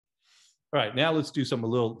All right, now let's do something a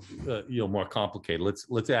little more complicated.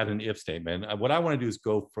 Let's add an if statement. What I want to do is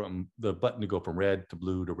go from the button to go from red to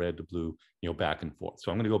blue to red to blue, back and forth. So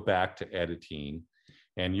I'm going to go back to editing,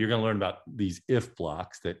 and you're going to learn about these if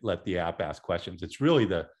blocks that let the app ask questions. It's really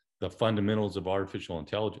the fundamentals of artificial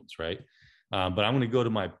intelligence, right? But I'm going to go to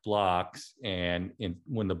my blocks, and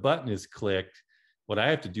when the button is clicked, what I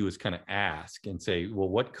have to do is kind of ask and say, well,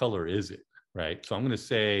 what color is it, right? So I'm going to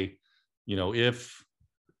say, if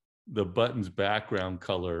the button's background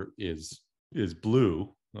color is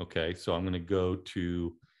blue, okay, so I'm going to go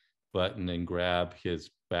to button and grab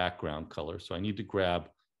his background color. So I need to grab,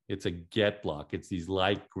 it's a get block. It's these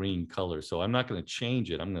light green colors. So I'm not going to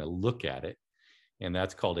change it. I'm going to look at it, and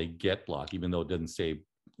that's called a get block, even though it doesn't say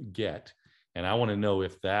get. And I want to know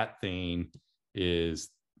if that thing is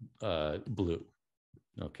blue,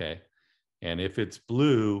 okay? And if it's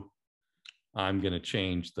blue, I'm going to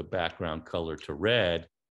change the background color to red.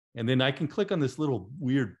 And then I can click on this little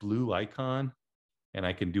weird blue icon, and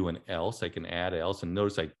I can do an else. I can add else. And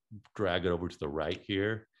notice I drag it over to the right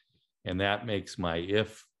here. And that makes my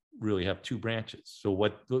if really have two branches. So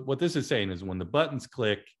what this is saying is when the buttons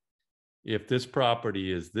click, if this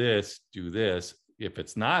property is this, do this. If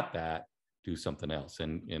it's not that, do something else.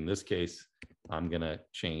 And in this case, I'm going to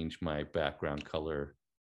change my background color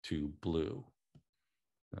to blue.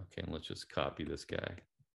 Okay, and let's just copy this guy.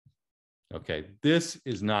 Okay, this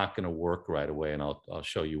is not going to work right away, and I'll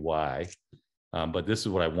show you why. But this is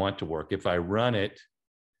what I want to work. If I run it,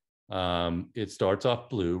 it starts off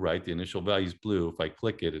blue, right? The initial value is blue. If I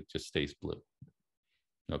click it, it just stays blue.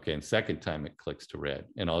 Okay, and second time it clicks to red.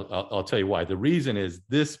 And I'll tell you why. The reason is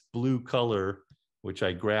this blue color, which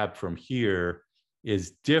I grabbed from here,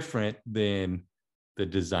 is different than the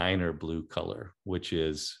designer blue color, which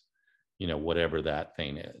is whatever that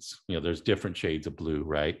thing is. There's different shades of blue,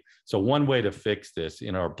 right? So one way to fix this,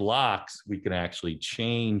 in our blocks, we can actually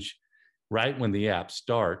change right when the app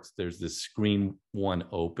starts. There's this screen one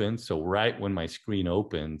open. So right when my screen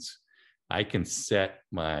opens, I can set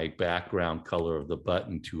my background color of the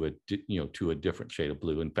button to a different shade of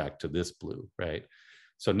blue. In fact, to this blue, right?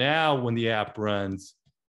 So now when the app runs,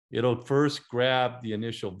 it'll first grab the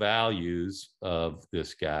initial values of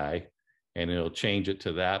this guy, and it'll change it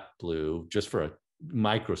to that blue just for a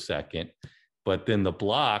microsecond. But then the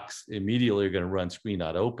blocks immediately are going to run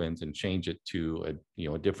screen.opens and change it to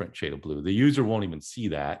a different shade of blue. The user won't even see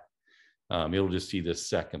that. It'll just see this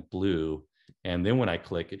second blue. And then when I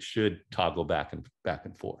click, it should toggle back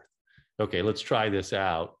and forth. Okay, let's try this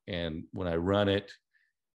out. And when I run it,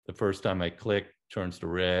 the first time I click, turns to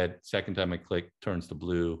red. Second time I click, turns to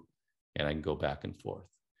blue. And I can go back and forth.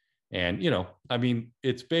 And,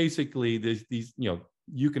 it's basically these,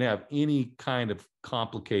 you can have any kind of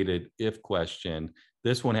complicated if question.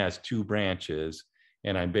 This one has two branches.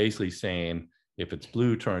 And I'm basically saying, if it's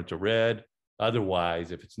blue, turn it to red.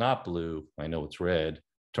 Otherwise, if it's not blue, I know it's red,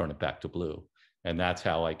 turn it back to blue. And that's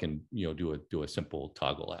how I can, do a simple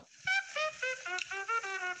toggle app.